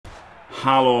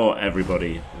Hello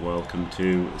everybody, welcome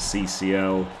to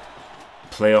CCL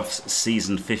Playoffs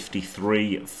Season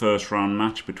 53 first round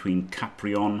match between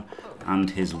Capryon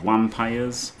and his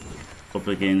vampires up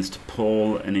against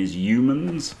Paul and his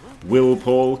humans. Will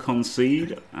Paul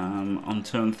concede on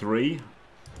turn 3?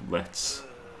 Let's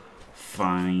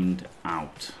find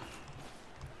out.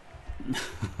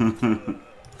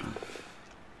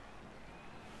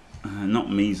 Not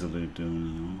Measly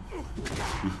doing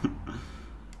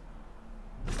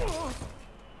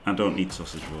I don't need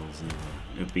sausage rolls either.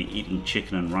 It would be eating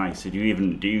chicken and rice. Do you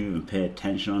even pay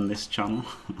attention on this channel?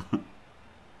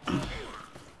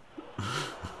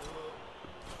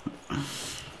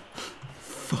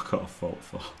 Fuck off, Fault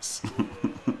Force.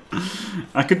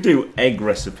 I could do egg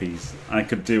recipes. I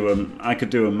could do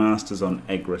a masters on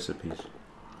egg recipes.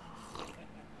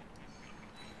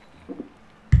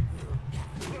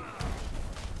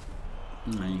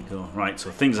 There you go. Right,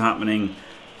 so things are happening.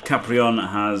 Capryon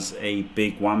has a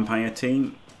big vampire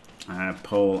team.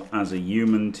 Paul has a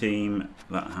human team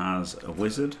that has a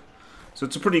wizard. So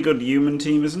it's a pretty good human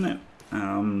team, isn't it?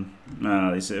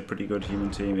 Is it a pretty good human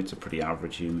team? It's a pretty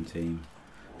average human team.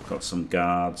 Got some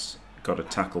guards. Got a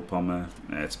tackle pommer.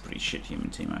 It's a pretty shit human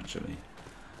team, actually.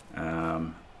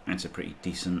 It's a pretty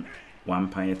decent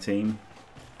vampire team.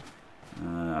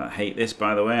 I hate this,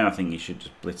 by the way. I think you should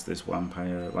just blitz this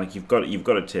vampire. Like you've got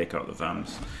to take out the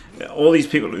vamps. All these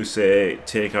people who say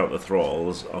take out the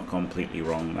thralls are completely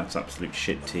wrong. That's absolute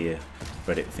shit tier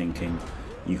Reddit thinking.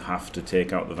 You have to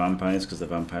take out the vampires because the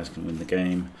vampires can win the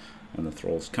game, and the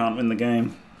thralls can't win the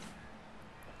game.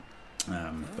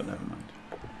 But never mind.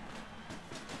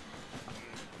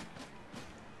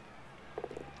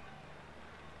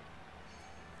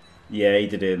 Yeah, he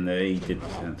did it in he did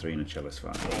turn 3 in a chalice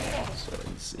final.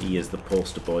 So he is the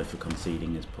poster boy for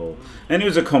conceding his Paul. And it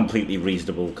was a completely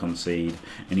reasonable concede,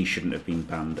 and he shouldn't have been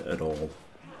banned at all.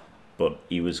 But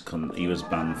he was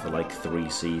banned for like 3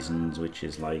 seasons, which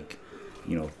is like,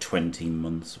 you know, 20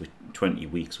 months, 20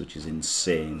 weeks, which is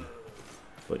insane.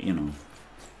 But you know,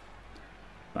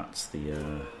 that's the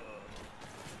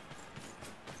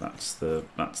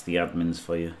admins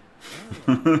for you.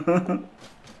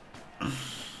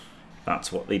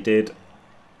 That's what they did.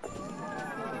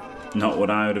 Not what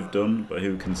I would have done, but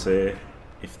who can say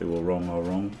if they were wrong or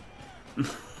wrong?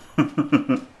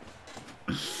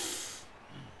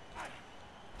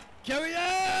 Carry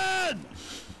on!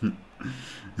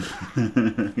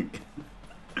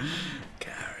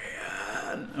 Carry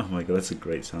on! Oh my god, that's a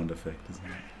great sound effect, isn't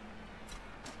it?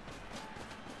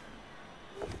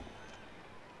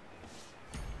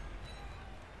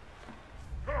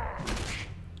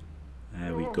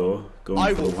 There we go.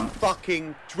 I will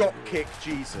fucking drop kick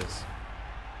Jesus.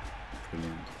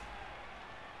 Brilliant.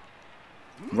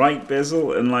 Right,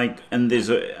 Basil, and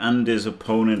his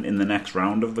opponent in the next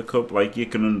round of the cup. Like, you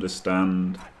can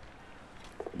understand,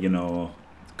 you know,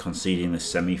 conceding the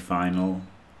semi-final.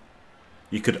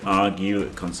 You could argue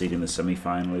that conceding the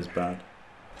semi-final is bad,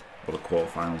 or the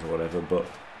quarterfinals or whatever, but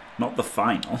not the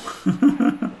final.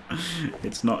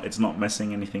 It's not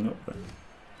messing anything up there.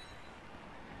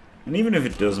 And even if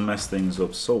it does mess things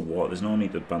up, so what? There's no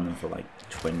need to ban them for like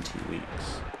 20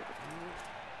 weeks.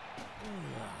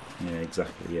 Yeah,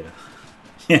 exactly, yeah.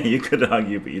 Yeah, you could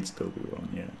argue, but you'd still be wrong,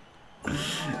 yeah.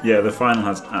 Yeah, the final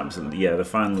was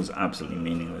absolutely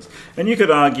meaningless. And you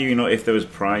could argue, you know, if there was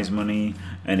prize money,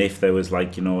 and if there was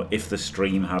like, you know, if the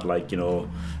stream had like, you know,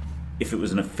 if it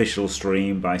was an official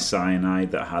stream by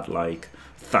Cyanide that had like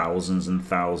thousands and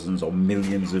thousands or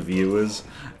millions of viewers,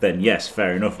 then yes,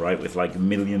 fair enough, right? With like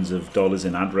millions of dollars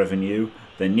in ad revenue,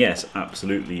 then yes,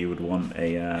 absolutely, you would want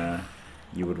a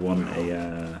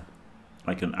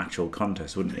like an actual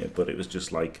contest, wouldn't you? But it was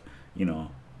just like, you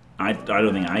know, I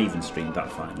don't think I even streamed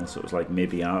that final, so it was like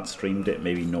maybe Art streamed it,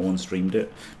 maybe no one streamed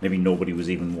it, maybe nobody was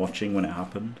even watching when it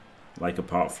happened, like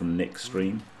apart from Nick's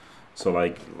stream. So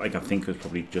like I think it was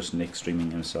probably just Nick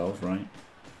streaming himself, right?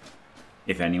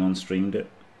 If anyone streamed it.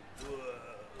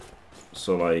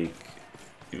 So like,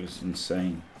 it was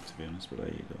insane, to be honest, but there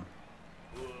you go.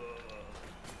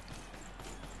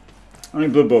 I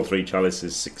mean, Blood Bowl 3 Chalice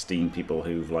is 16 people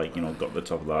who've, like, you know, got the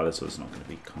top of the ladder, so it's not going to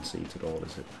be conceded at all,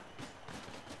 is it?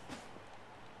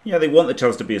 Yeah, they want the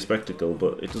Chalice to be a spectacle,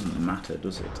 but it doesn't matter,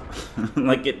 does it?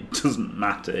 Like, it doesn't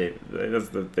matter. That's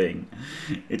the thing.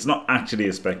 It's not actually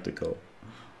a spectacle.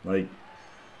 Like,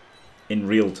 in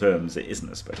real terms, it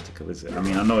isn't a spectacle, is it? I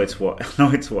mean, I know it's what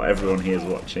everyone here is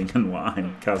watching and what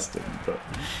I'm casting, but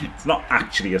it's not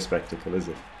actually a spectacle, is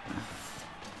it?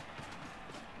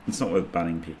 It's not worth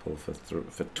banning people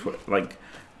like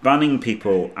banning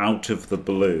people out of the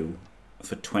blue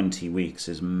for 20 weeks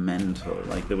is mental.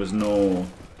 Like there's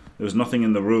There was nothing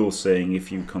in the rules saying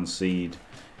if you concede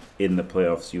in the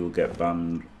playoffs you'll get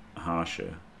banned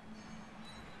harsher.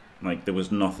 Like, there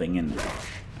was nothing in there.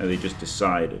 And they just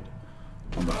decided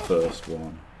on the first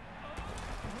one.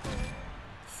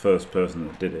 First person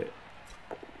that did it.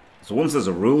 So once there's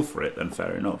a rule for it, then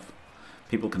fair enough.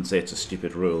 People can say it's a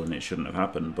stupid rule and it shouldn't have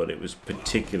happened, but it was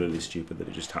particularly stupid that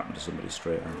it just happened to somebody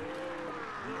straight on.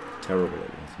 Terrible it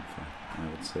was, in fact, I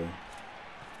would say.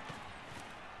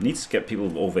 Needs to get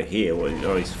people over here.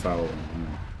 Oh, he's fouling.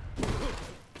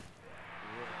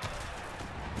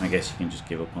 I guess you can just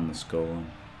give up on the score.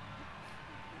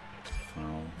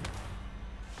 Foul.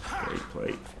 Great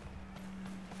play.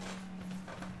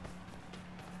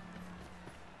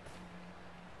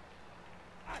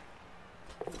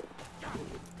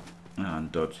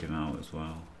 And dodge him out as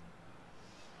well.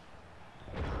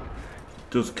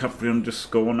 Does Capryon just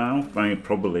score now? I mean,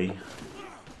 probably.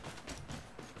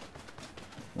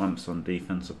 Lamps on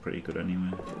defense are pretty good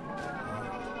anyway.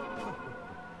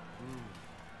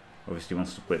 Obviously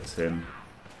wants to blitz him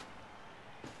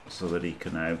so that he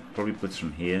can probably blitz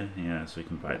from here. Yeah, so he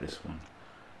can bite this one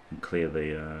and clear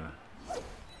the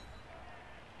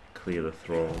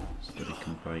throw so that he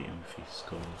can bite him if he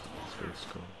scores. So he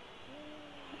scores.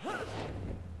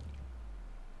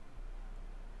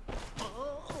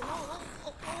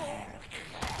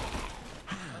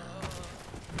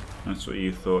 That's what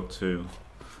you thought too.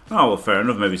 Oh, well, fair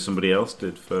enough. Maybe somebody else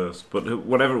did first. But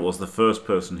whatever it was, the first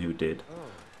person who did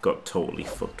got totally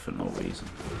fucked for no reason.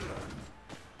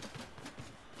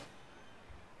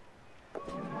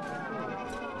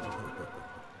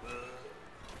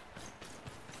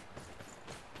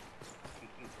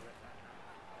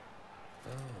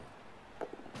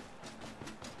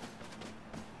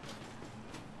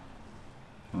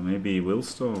 Well, maybe he will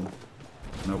stall.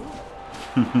 Nope.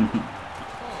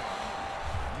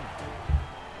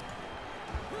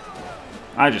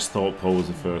 I just thought Paul was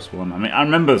the first one. I mean, I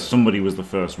remember somebody was the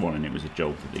first one and it was a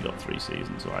joke that they got 3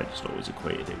 seasons, so I just always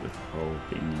equated it with Paul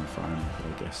being in the final, but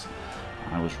I guess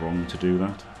I was wrong to do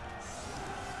that.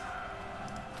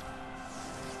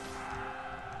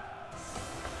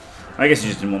 I guess you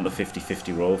just didn't want the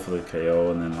 50-50 roll for the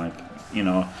KO, and then, like, you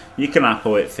know, you can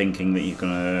apple it thinking that you're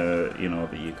gonna, you know,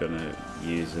 that you're gonna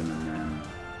use him and then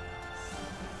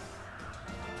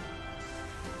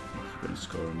you're gonna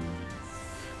score anyway.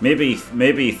 Maybe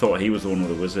he thought he was the one with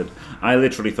the wizard. I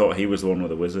literally thought he was the one with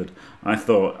the wizard. I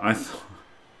thought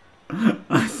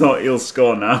he'll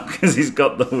score now because he's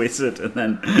got the wizard, and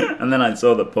then I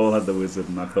saw that Paul had the wizard,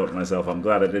 and I thought to myself, I'm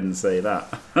glad I didn't say that.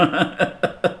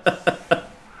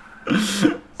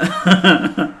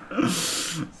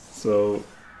 So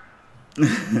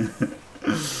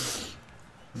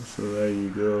there you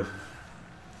go.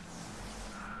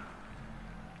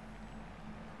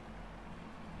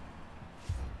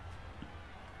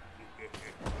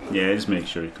 Yeah, just make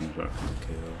sure he comes back from the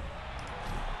KO.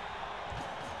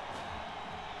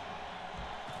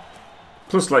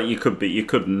 Plus, like, you could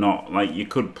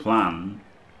plan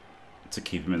to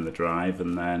keep him in the drive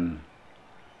and then,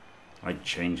 like,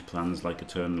 change plans like a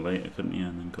turn later, couldn't you?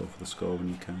 And then go for the score when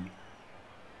you can.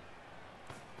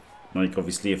 Like,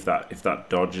 obviously, if that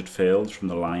dodge had failed from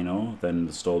the line-o, then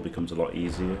the stall becomes a lot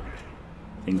easier.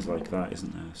 Things like that,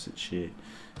 isn't there? So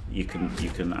you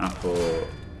can apple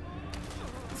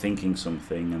thinking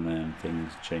something and then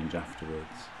things change afterwards.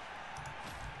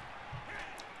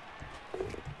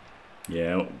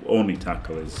 Yeah, only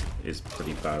tackle is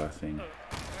pretty bad, I think.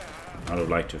 I'd have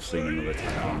liked to have seen another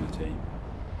tackle on the team.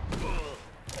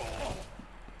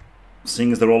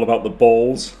 Seeing as they're all about the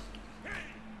balls,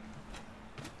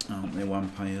 aren't they,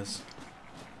 vampires?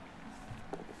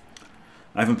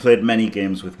 I haven't played many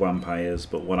games with vampires,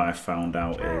 but what I've found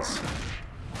out is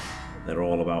they're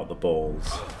all about the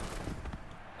balls.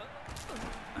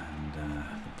 And the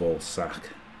ball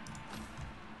sack.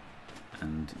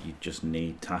 And you just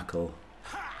need tackle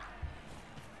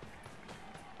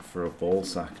for a ball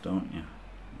sack, don't you?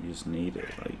 You just need it.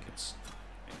 Like, it's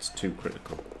too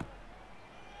critical.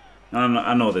 And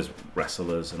I know there's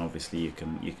wrestlers, and obviously you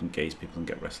can gaze people and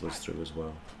get wrestlers through as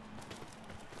well.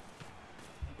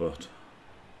 But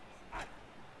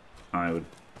I would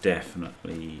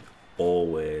definitely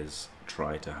always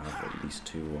try to have at least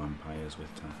 2 vampires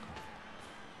with tackle.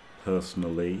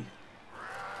 Personally.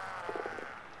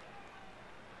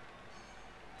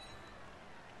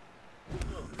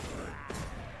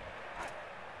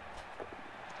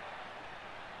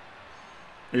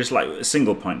 Just like a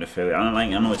single point of failure. I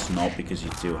know it's not because you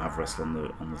do have wrestle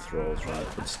on the throws, right?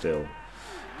 But still,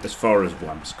 as far as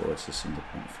Wham score, it's a single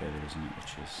point of failure, isn't it?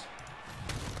 Which is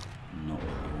not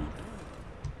what you want.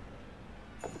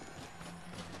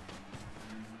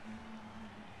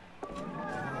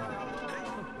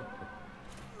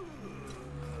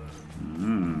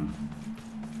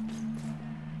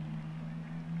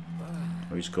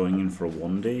 he's going in for a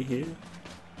 1-day here.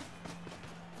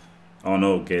 Oh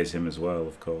no, gaze him as well,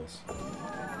 of course.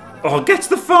 Oh, gets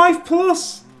the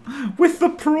 5+ with the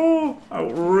pro.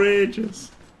 Outrageous.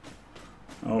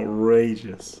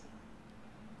 Outrageous.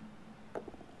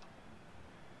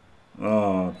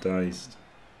 Oh, diced.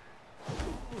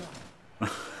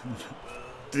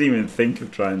 Didn't even think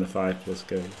of trying the 5+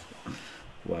 gaze.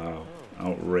 Wow.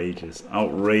 Outrageous.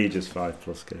 Outrageous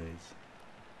 5+ gaze.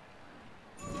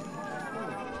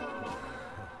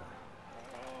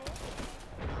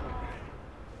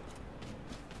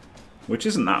 Which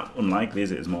isn't that unlikely,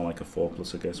 is it? It's more like a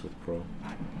 4+, I guess, with pro.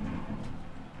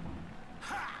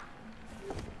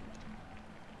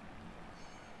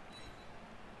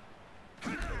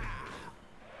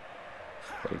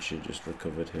 Probably should have just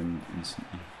recovered him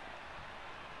instantly.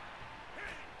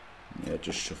 Yeah,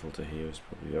 just shuffle to here is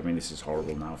probably... I mean, this is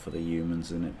horrible now for the humans,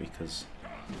 isn't it? Because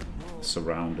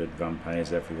surrounded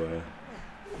vampires everywhere.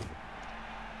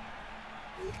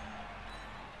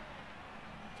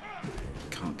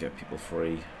 Can't get people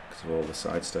free because of all the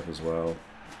sidestep as well.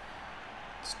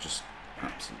 It's just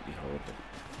absolutely horrible.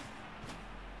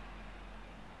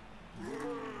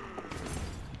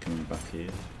 Coming back here.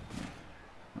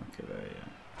 Okay, there, yeah.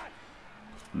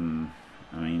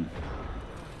 I mean...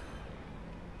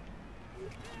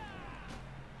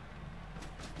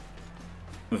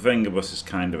 The Vengerbus is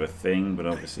kind of a thing, but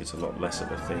obviously it's a lot less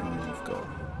of a thing when you've got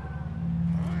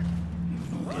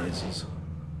more cases.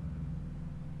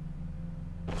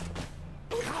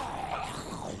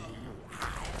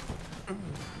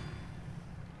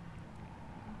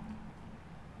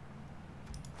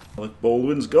 Look,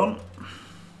 Baldwin's gone.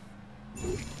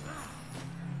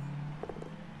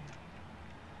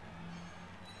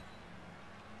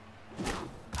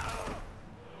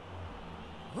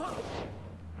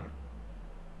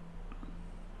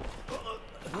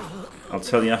 I'll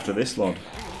tell you after this, lad.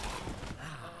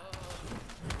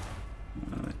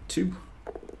 Two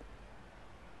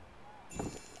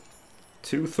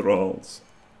thralls.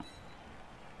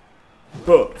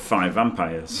 But 5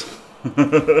 vampires.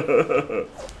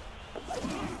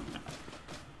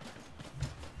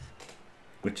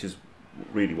 Which is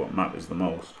really what matters the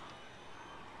most.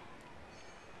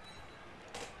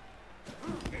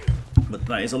 But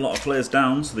that is a lot of players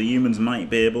down, so the humans might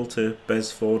be able to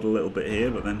bez forward a little bit here,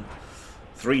 but then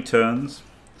 3 turns.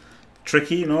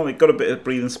 Tricky, you know, they've got a bit of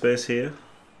breathing space here.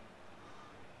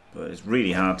 But it's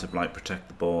really hard to like protect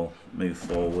the ball, move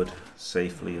forward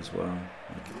safely as well.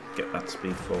 Like, get that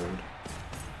speed forward.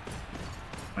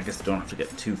 I guess they don't have to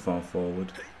get too far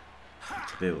forward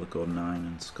to be able to go 9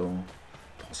 and score.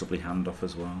 Possibly handoff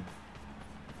as well.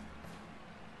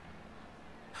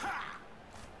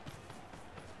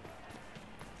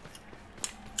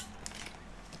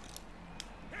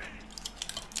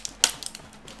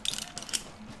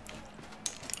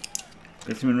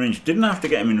 Get him in range. Didn't have to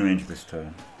get him in range this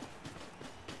turn.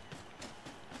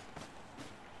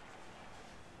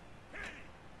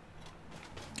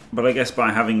 But I guess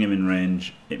by having him in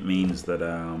range, it means that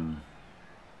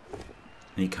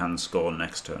he can score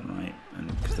next turn, right? And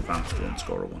because the vamps don't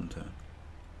score at 1 turn.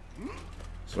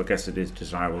 So I guess it is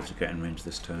desirable to get in range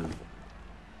this turn.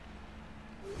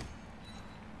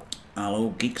 Hello,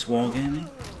 Geeks Wargaming.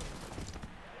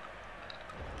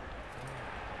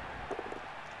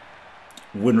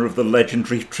 Winner of the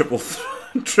legendary triple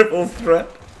threat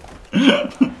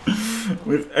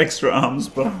with extra arms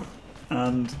bar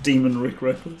and Demon Rick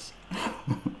Reckless.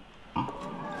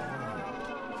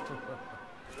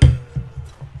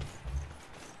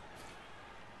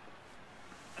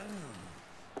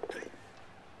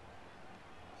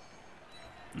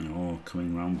 Oh,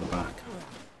 coming round the back.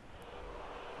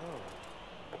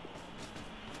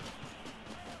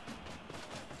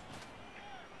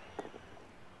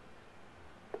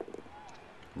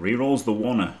 Rerolls the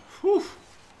Wanna. Whew.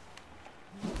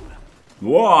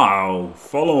 Wow!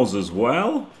 Follows as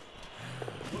well?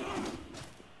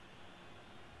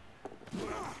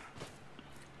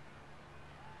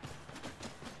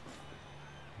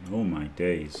 Oh my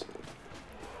days.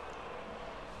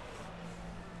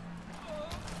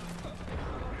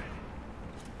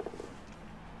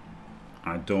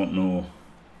 I don't know.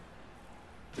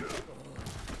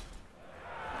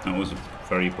 That was a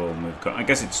very bold move. I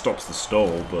guess it stops the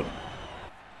stall, but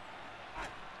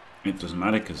it doesn't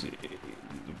matter because the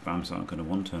vamps aren't going to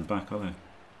 1 turn back, are they?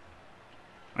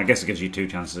 I guess it gives you 2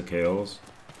 chances of KOs,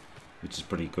 which is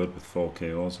pretty good with 4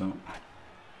 KOs out.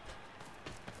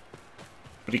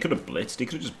 But he could have blitzed. He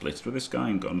could have just blitzed with this guy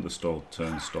and got another stall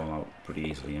out pretty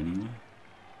easily anyway.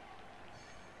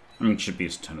 I mean, it should be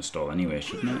his turn of stall anyway,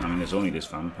 shouldn't it? I mean, there's only this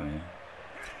vampire.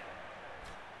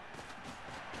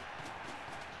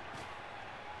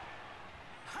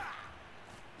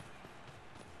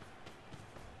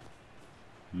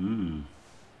 Yeah,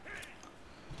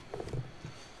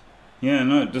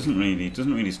 no, it doesn't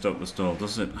really stop the stall,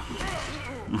 does it?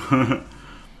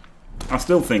 I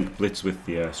still think Blitz with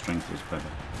the strength was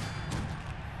better.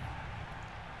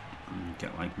 And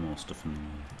get like more stuff in the way.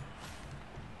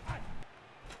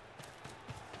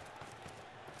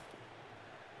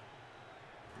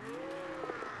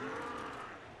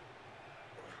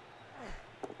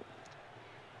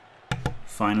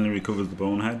 Finally recovers the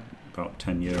bonehead. About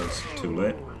 10 years too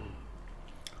late.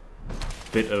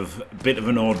 Bit of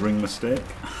an ordering mistake.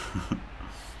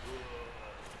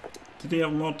 Did he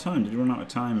have more time? Did he run out of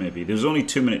time maybe? There was only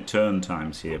 2-minute turn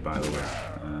times here, by the way,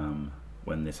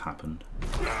 when this happened.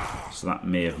 So that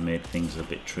may have made things a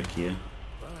bit trickier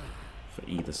for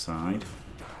either side.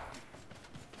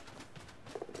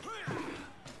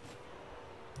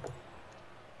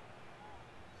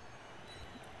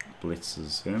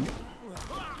 Blitzes him.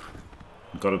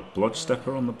 Got a blood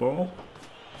stepper on the ball.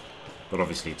 But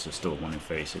obviously it's still 1 in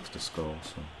 36 to score,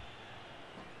 so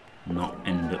not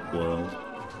end at world.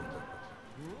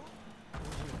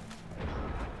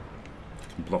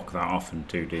 Can block that off and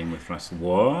 2D with wrestle.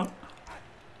 What?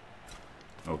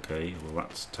 Okay, well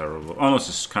that's terrible. Oh, let's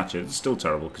just catch it. It's still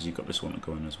terrible because you've got this one to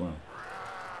go in as well.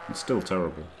 It's still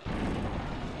terrible.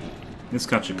 This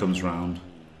catcher comes round.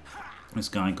 This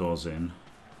guy goes in.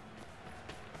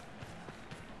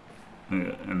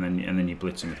 And then you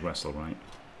blitz him with wrestle, right?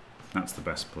 That's the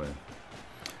best play.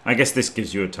 I guess this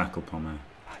gives you a tackle pom here.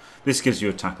 This gives you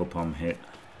a tackle pom hit.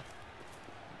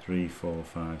 3, 4,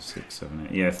 5, 6, 7,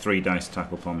 8. Yeah, 3 dice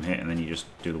tackle pom hit, and then you just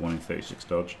do the 1 in 36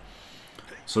 dodge.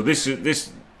 So this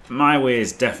my way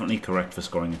is definitely correct for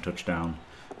scoring a touchdown.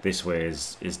 This way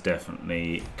is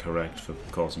definitely correct for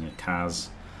causing a Kaz,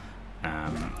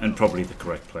 and probably the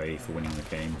correct play for winning the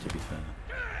game. To be fair,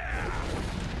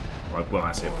 well,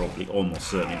 I say probably, almost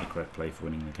certainly the correct play for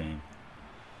winning the game.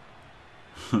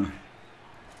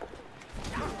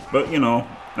 But you know,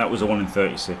 that was a 1 in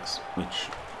 36, which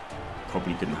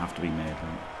probably didn't have to be made,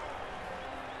 right?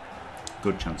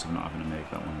 Good chance of not having to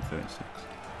make that 1 in 36.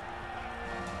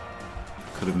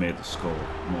 Could have made the score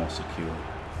more secure.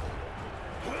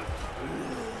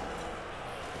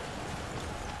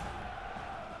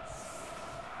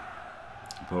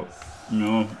 But you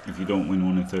know, if you don't win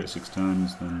 1 in 36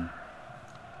 times, then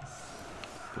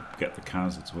get the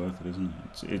Kaz, it's worth it, isn't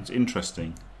it? It's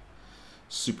interesting.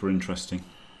 Super interesting.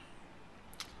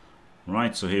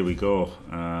 Right, so here we go.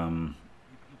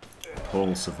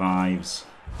 Paul survives.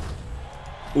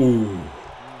 Ooh.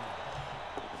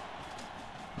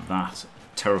 That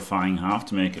terrifying half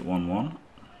to make it 1-1.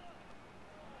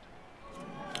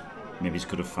 Maybe he's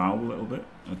could have fouled a little bit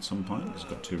at some point. He's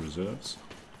got 2 reserves.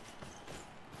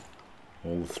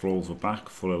 All the thralls are back.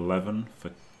 Full 11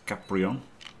 for Capryon.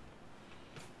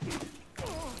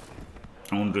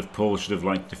 I wonder if Paul should have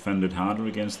like defended harder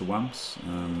against the Wamps.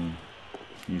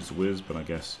 Use the whiz, but I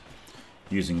guess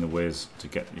using the whiz to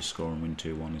get your score and win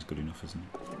 2-1 is good enough, isn't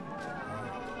it?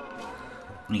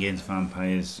 Against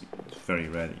vampires, it's very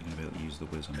rare that you're going to be able to use the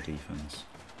whiz on defense.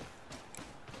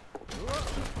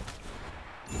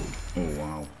 Oh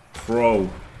wow, pro!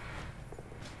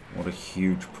 What a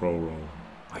huge pro roll!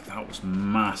 Like that was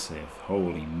massive.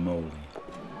 Holy moly!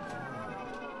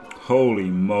 Holy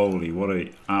moly! What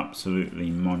a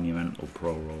absolutely monumental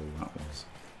pro roll that was.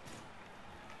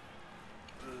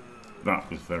 That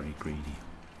was very greedy.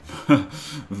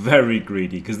 Very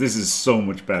greedy, because this is so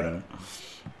much better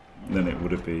than it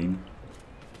would have been.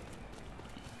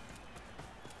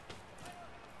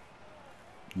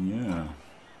 Yeah.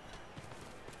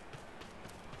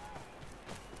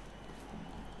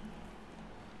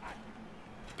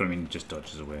 But I mean, just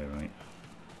dodges away, right?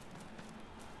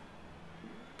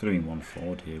 Could have been 1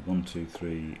 forward here. 1, 2,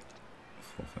 3,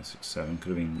 4, 5, 6, 7. Could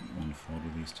have been 1 forward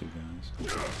with these 2 guys.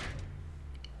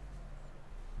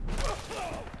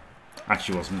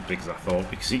 Actually wasn't as big as I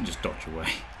thought because he can just dodge away.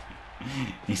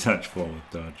 He's such forward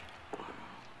dodge.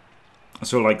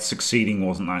 So like succeeding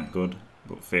wasn't that good,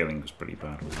 but failing was pretty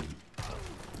bad.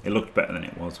 It looked better than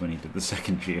it was when he did the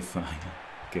second GFI.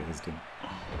 Gazed him.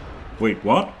 Wait,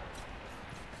 what?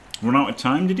 Run out of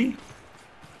time, did he?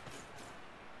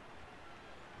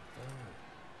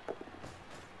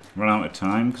 Run out of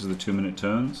time because of the 2-minute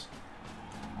turns?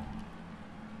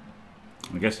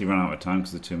 I guess he ran out of time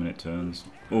because of the 2-minute turns.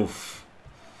 Oof.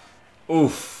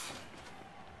 Oof.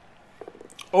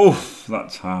 Oof.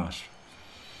 That's harsh.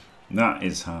 That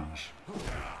is harsh.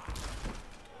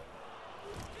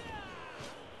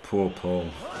 Poor Paul.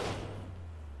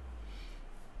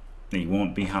 He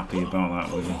won't be happy about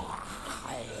that, will he?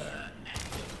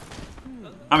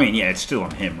 I mean, yeah, it's still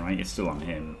on him, right? It's still on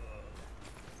him.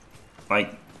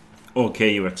 Like,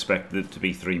 okay, you expect it to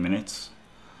be 3 minutes.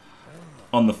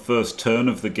 On the first turn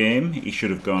of the game, he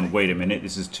should have gone, wait a minute,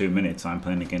 this is 2 minutes, I'm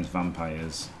playing against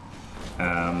vampires.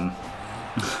 I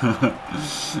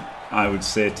would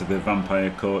say to the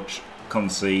vampire coach,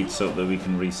 concede so that we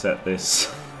can reset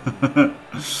this.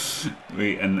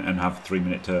 and have 3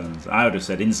 minute turns. I would have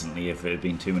said instantly if it had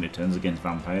been 2 minute turns against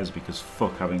vampires, because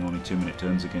fuck having only 2 minute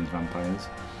turns against vampires.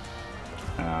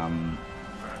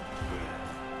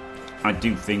 I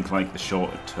do think like the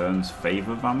shorter turns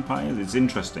favour vampires. It's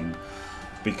interesting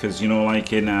because, you know,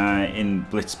 like in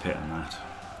Blitz Pit and that,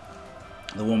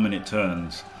 the 1 minute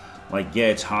turns, like, yeah,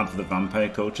 it's hard for the vampire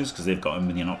coaches because they've got a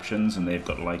million options and they've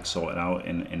got to like sort it out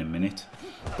in a minute,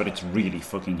 but it's really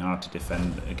fucking hard to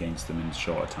defend against them in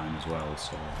shorter time as well.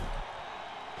 So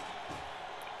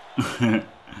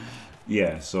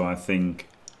yeah, so I think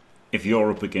if you're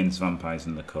up against vampires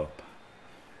in the cup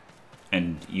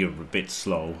and you're a bit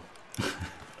slow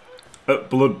at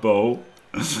Blood Bowl,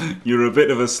 you're a bit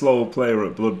of a slow player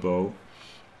at Blood Bowl,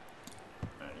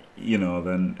 you know,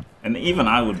 then, and even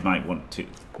I might want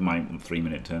 3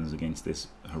 minute turns against this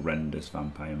horrendous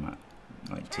vampire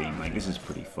team. Like, this is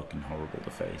pretty fucking horrible to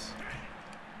face.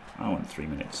 I want 3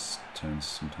 minutes turns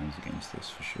sometimes against this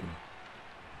for sure.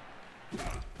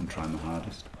 I'm trying the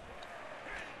hardest.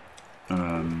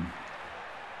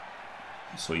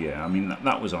 So yeah, I mean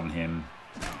that was on him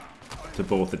to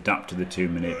both adapt to the 2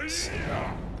 minutes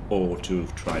or to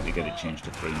have tried to get it changed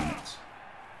to 3 minutes.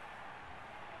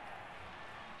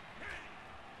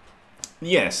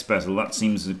 Yes, Bezel, that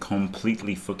seems a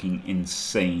completely fucking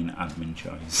insane admin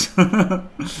choice.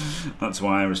 That's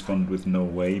why I respond with no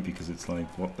way, because it's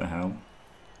like, what the hell?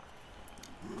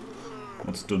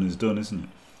 What's done is done, isn't it?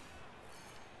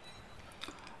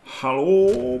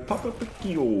 Hello, Papa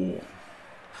Picchio.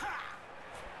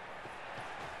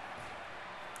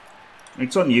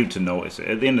 It's on you to notice it.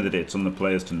 At the end of the day, it's on the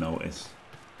players to notice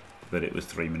that it was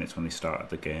 3 minutes when they started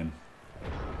the game.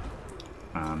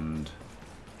 And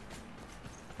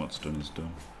what's done is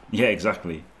done. Yeah,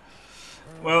 exactly.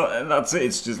 Well, that's it.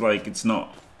 It's just like, it's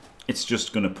not... It's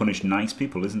just going to punish nice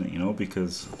people, isn't it? You know,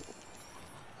 because...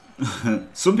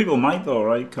 some people might, though,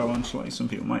 right, Carl Ancelotti? Some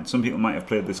people might. Some people might have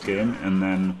played this game, and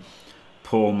then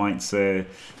Paul might say,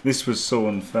 this was so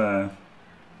unfair.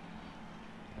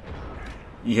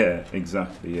 Yeah,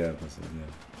 exactly. Yeah, that's it,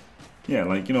 yeah. Yeah,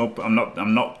 like, you know,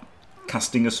 I'm not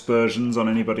casting aspersions on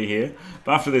anybody here.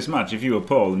 But after this match, if you were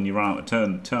Paul and you ran out of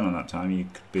turn on that time, you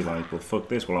could be like, well, fuck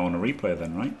this. Well, I want a replay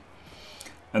then, right?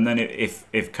 And then if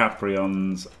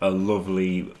Capryon's a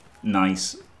lovely,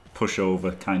 nice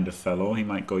pushover kind of fellow, he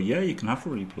might go, yeah, you can have a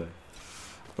replay.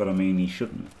 But I mean, he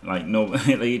shouldn't. Like, no,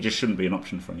 it just shouldn't be an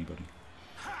option for anybody.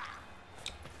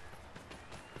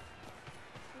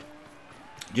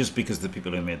 Just because the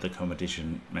people who made the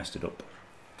competition messed it up.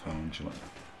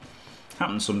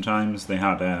 Happens sometimes. They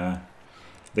had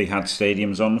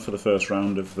stadiums on for the first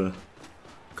round of the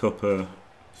Cup a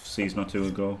season or two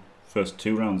ago. First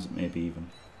 2 rounds, maybe even.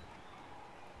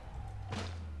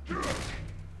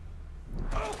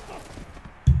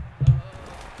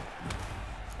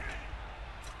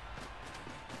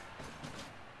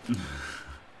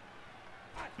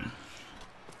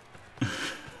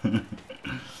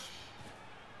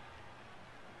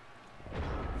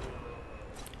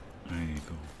 There you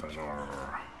go,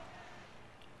 Bazaar.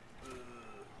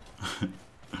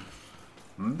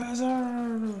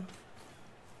 Bazaar.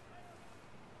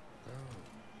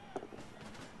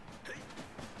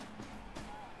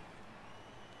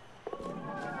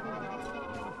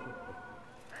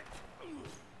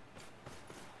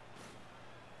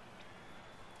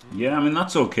 Yeah, I mean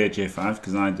that's okay, J5,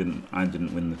 because I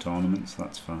didn't win the tournament, so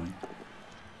that's fine.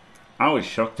 I was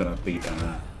shocked that I beat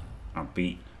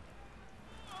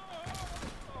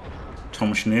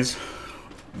Tom Schniz,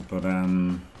 but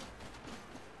I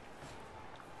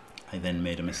then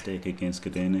made a mistake against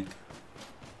Kadenik,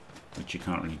 which you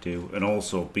can't really do. And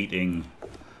also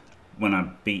when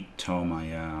I beat Tom,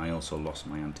 I also lost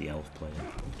my anti-elf player,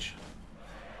 which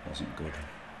wasn't good.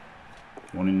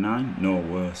 1 in 9? No,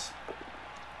 worse.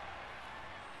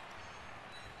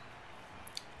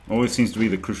 Always seems to be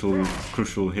the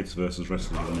crucial hits versus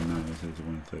wrestlers 1 in 9, 1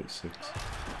 in 36.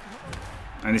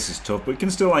 And this is tough, but you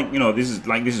can still, like, you know, this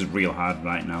is real hard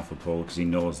right now for Paul, because he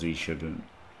knows that he shouldn't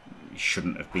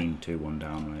have been 2-1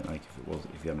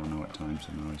 if he had run out at time.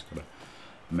 So now he's got to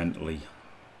mentally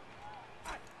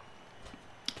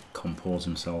compose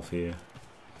himself here.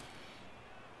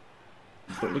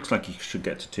 But it looks like he should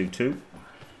get to 2-2.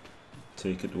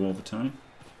 Take it to overtime.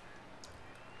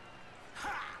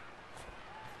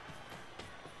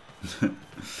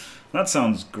 That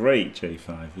sounds great,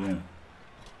 J5, yeah.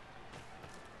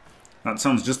 That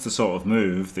sounds just the sort of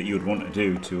move that you would want to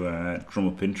do to drum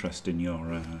up interest in your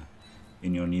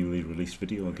newly released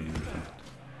video game. In fact,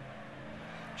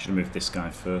 should have moved this guy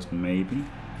first, maybe.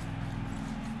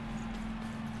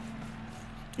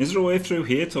 Is there a way through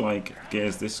here to like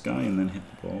gaze this guy and then hit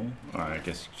the ball? I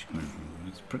guess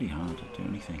it's pretty hard to do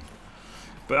anything.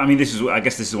 But I mean, I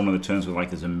guess this is one of the turns where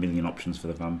like there's a million options for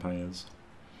the vampires.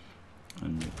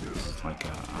 And this is like a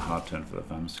hard turn for the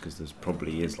vamps because there's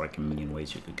probably is like a million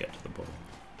ways you could get to the ball.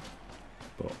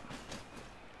 But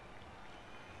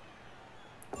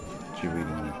do you really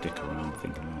want to dick around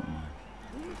thinking about that?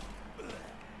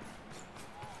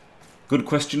 Good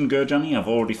question, Gurjani. I've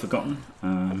already forgotten.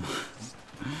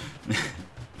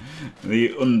 The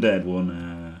undead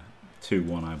won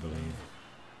 2-1, I believe.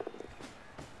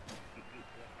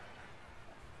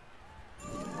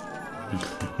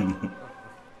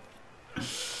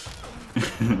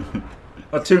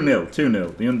 Oh, 2-0,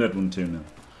 2-0. The undead won 2-0.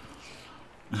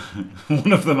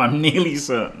 One of them, I'm nearly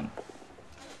certain.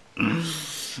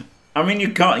 I mean,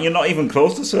 you can't. You're not even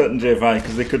close to certain, J5,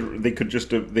 because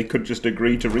they could just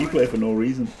agree to replay for no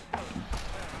reason.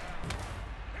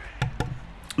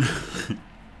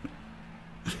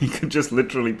 You could just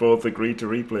literally both agree to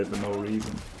replay for no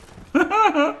reason.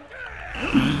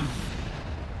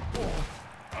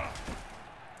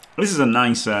 This is a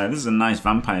nice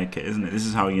vampire kit, isn't it? This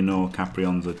is how you know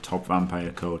Capryon's a top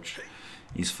vampire coach.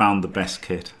 He's found the best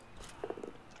kit.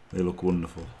 They look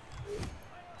wonderful.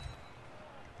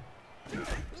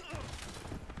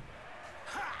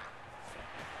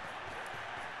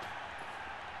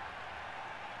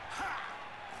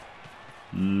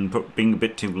 But being a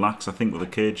bit too lax, I think, with the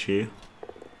cage here.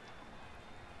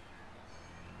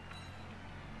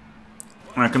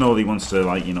 I reckon all he wants to,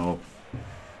 like, you know,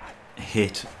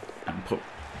 hit and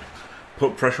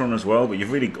put pressure on as well, but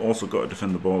you've really also got to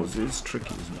defend the ball. It's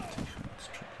tricky, isn't it? It's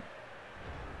tricky.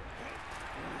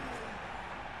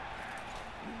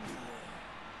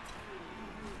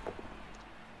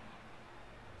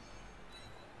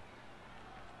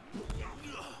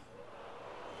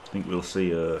 I think we'll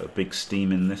see a big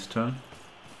steam in this turn.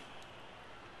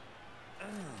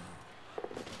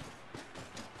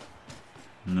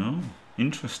 No?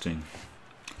 Interesting.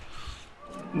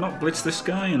 Not blitz this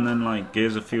guy and then like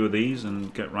gaze a few of these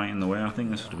and get right in the way. I think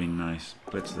this would have been nice.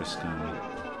 Blitz this guy.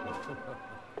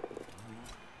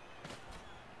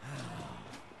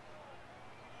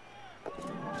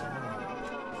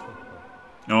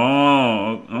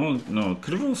 Oh no.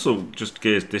 Could have also just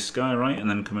gazed this guy, right? And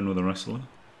then come in with a wrestler.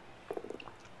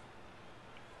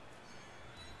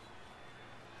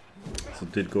 So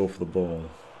did go for the ball.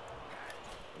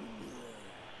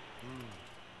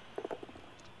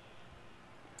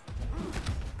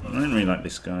 I didn't really like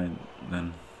this guy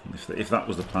then. If that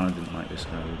was the plan, I didn't like this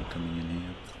guy really coming in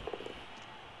here.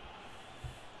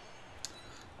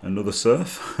 Another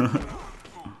surf.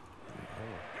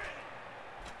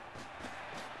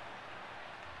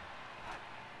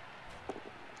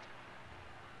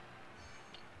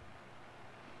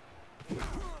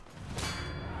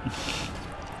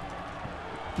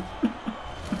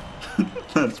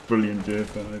 That's brilliant,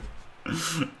 J5.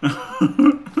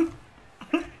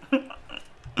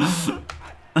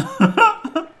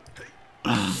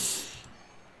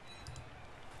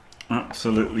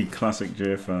 Absolutely classic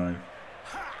J5.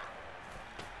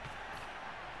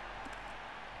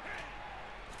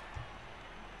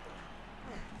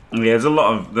 Yeah, there's a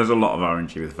lot of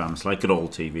RNG with vamps. Like at all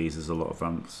TVs, there's a lot of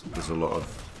vamps. There's a lot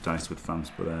of dice with vamps,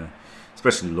 but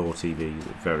especially low TV,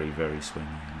 very, very swingy.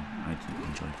 I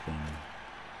enjoy playing them.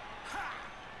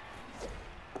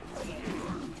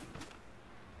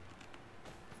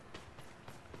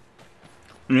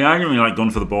 Yeah, I really like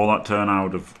going for the ball that turn. I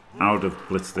would have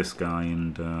blitzed this guy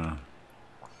and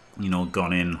you know,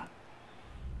 gone in.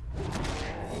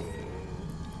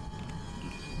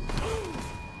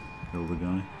 Kill the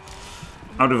guy.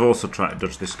 I would have also tried to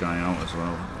dodge this guy out as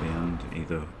well at the end,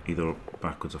 either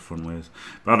backwards or front ways.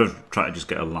 But I'd have tried to just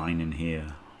get a line in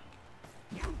here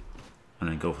and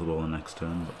then go for the ball the next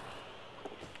turn.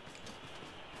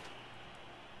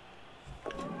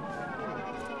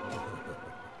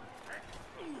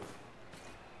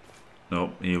 But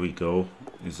oh, here we go.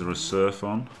 Is there a surf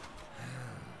on?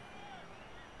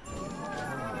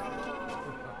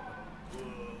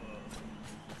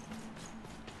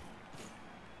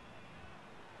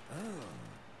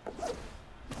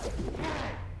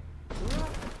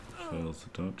 Fails to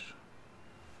touch.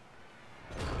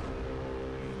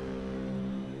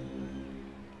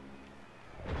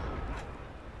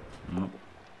 Oh,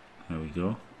 there we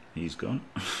go. He's gone.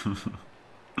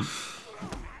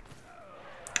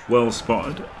 Well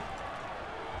spotted.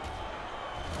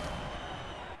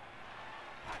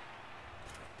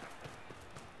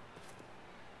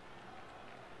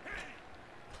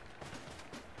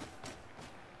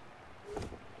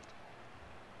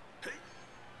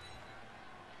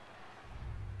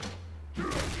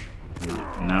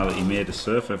 reality made of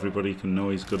surf, everybody can know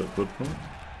he's good at Blood Bowl.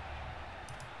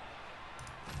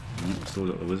 Still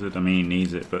got the wizard. I mean, he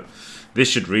needs it, but this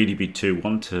should really be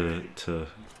 2-1 to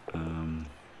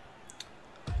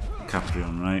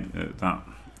Capryon, right?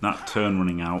 That turn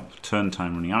running out, turn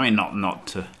time running out. I mean, not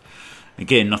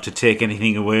to take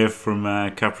anything away from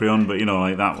Capryon, but you know,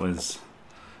 like that was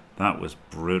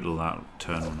brutal. That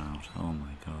turn run out. Oh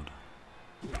my god.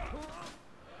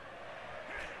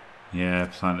 Yeah,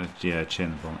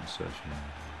 chain the ball and search. Yeah.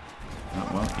 Oh,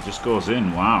 well, he just goes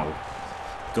in. Wow,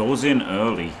 goes in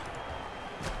early.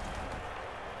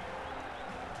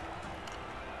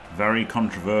 Very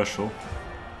controversial.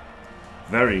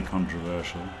 Very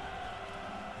controversial.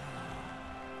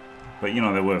 But you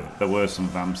know, there were some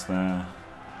vamps there.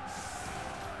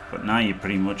 But now you're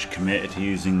pretty much committed to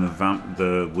using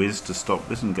the whiz to stop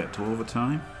this and get to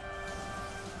overtime.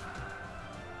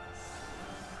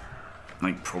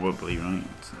 Like, probably, right?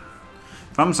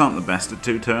 Vamps aren't the best at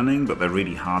two-turning, but they're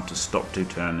really hard to stop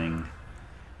two-turning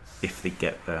if they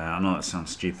get there. I know that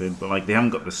sounds stupid, but like they haven't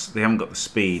got the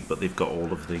speed, but they've got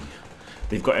all of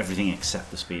they've got everything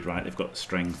except the speed, right? They've got the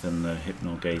strength and the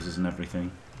hypno gazes and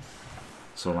everything.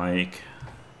 So like,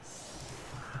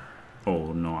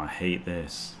 oh no, I hate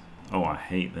this. Oh, I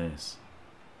hate this.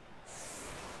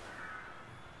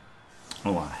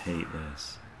 Oh, I hate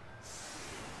this.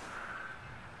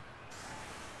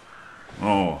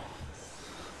 Oh.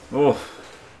 Oh.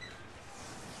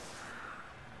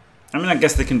 I mean, I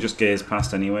guess they can just gaze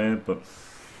past anyway, but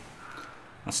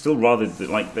I still rather,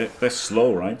 like, they're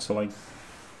slow, right? So, like,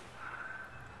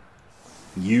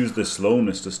 use the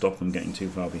slowness to stop them getting too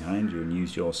far behind you and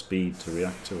use your speed to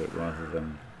react to it rather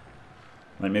than...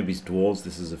 Like, maybe dwarves,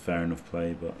 this is a fair enough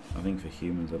play, but I think for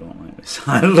humans, I don't like this.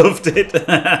 I loved it!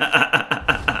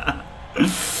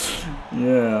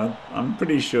 Yeah, I'm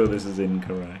pretty sure this is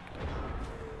incorrect.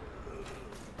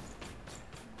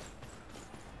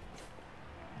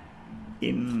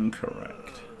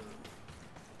 Incorrect.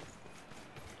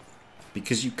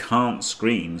 Because you can't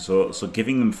screen, so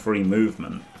giving them free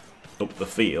movement up the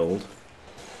field,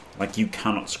 like you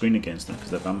cannot screen against them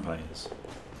because they're vampires.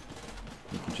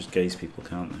 You can just gaze people,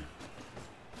 can't they?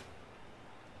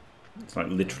 It's like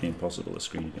literally impossible to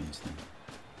screen against them.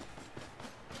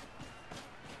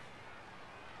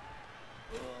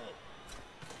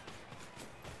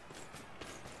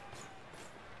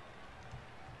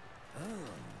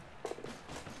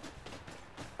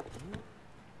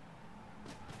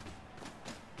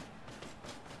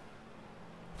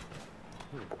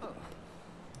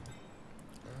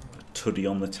 Tuddy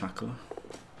on the tackler.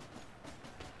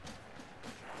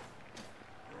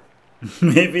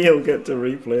 Maybe he'll get to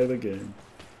replay the game.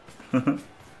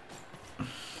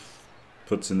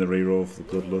 Puts in the reroll for the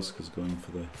Bloodlust because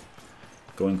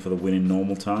going for the win in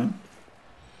normal time.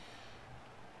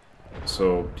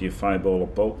 So do you fireball or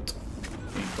bolt?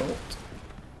 You bolt.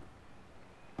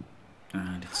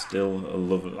 And it's still a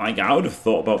lovely. Like, I would have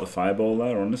thought about the fireball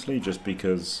there, honestly, just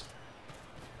because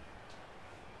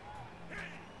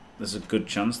there's a good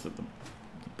chance that the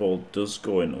ball does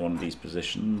go into one of these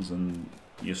positions and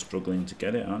you're struggling to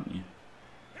get it, aren't you?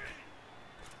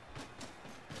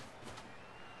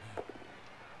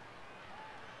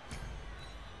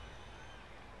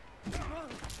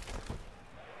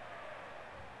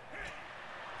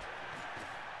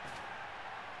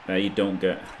 You don't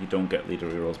get leader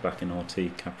rerolls back in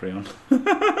OT, Capryon.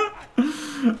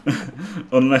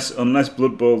 unless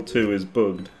Blood Bowl 2 is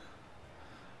bugged.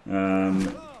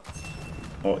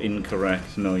 Or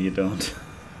incorrect. No, you don't.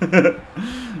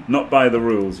 Not by the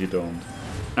rules, you don't.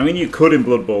 I mean, you could in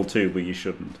Blood Bowl 2, but you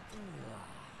shouldn't.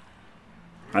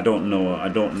 I don't know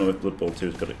if Blood Bowl 2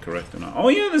 has got it correct or not. Oh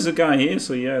yeah, there's a guy here,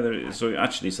 so yeah, so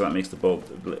that makes the bowl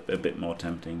a bit more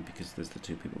tempting because there's the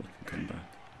two people that can come back.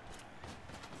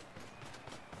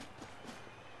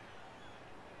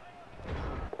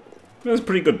 It was a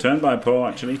pretty good turn by Paul,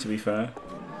 actually, to be fair.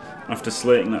 After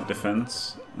slating that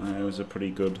defense, it was a pretty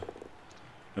good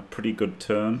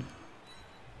turn.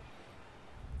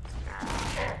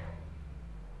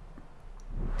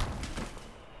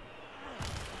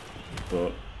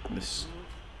 But this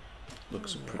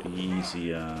looks a pretty easy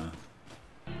you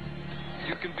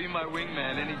can be my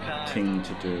wingman anytime. Thing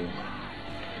to do.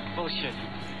 Bullshit.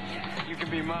 You can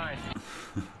be mine.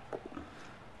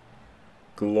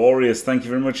 Glorious, thank you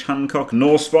very much, Hancock.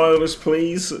 No spoilers,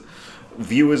 please,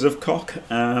 viewers of Cock.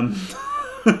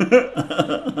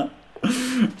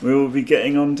 We will be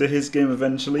getting on to his game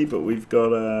eventually, but we've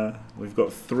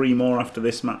got 3 more after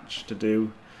this match to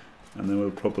do, and then we'll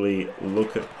probably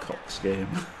look at Cock's game.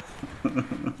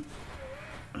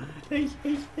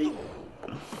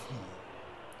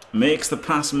 Makes the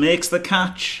pass, makes the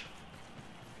catch.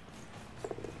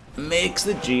 Makes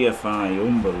the GFI.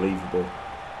 Unbelievable.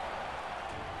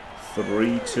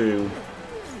 3-2.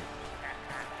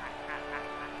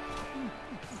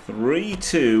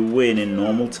 3-2 win in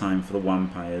normal time for the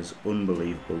Vampires.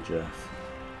 Unbelievable, Jeff.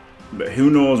 But who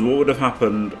knows what would have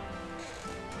happened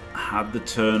had the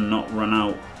turn not run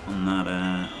out on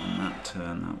that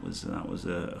turn. That was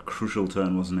a crucial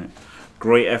turn, wasn't it?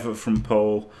 Great effort from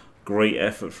Paul. Great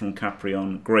effort from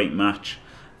Capryon. Great match.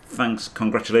 Thanks.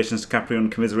 Congratulations to Capryon.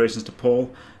 Commiserations to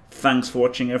Paul. Thanks for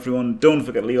watching, everyone. Don't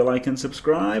forget to leave a like and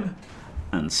subscribe.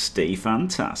 And stay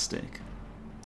fantastic.